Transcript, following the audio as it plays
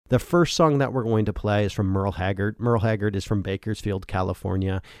The first song that we're going to play is from Merle Haggard. Merle Haggard is from Bakersfield,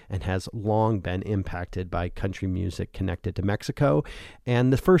 California, and has long been impacted by country music connected to Mexico.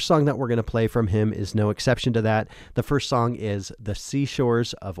 And the first song that we're going to play from him is no exception to that. The first song is The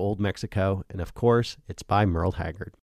Seashores of Old Mexico, and of course, it's by Merle Haggard.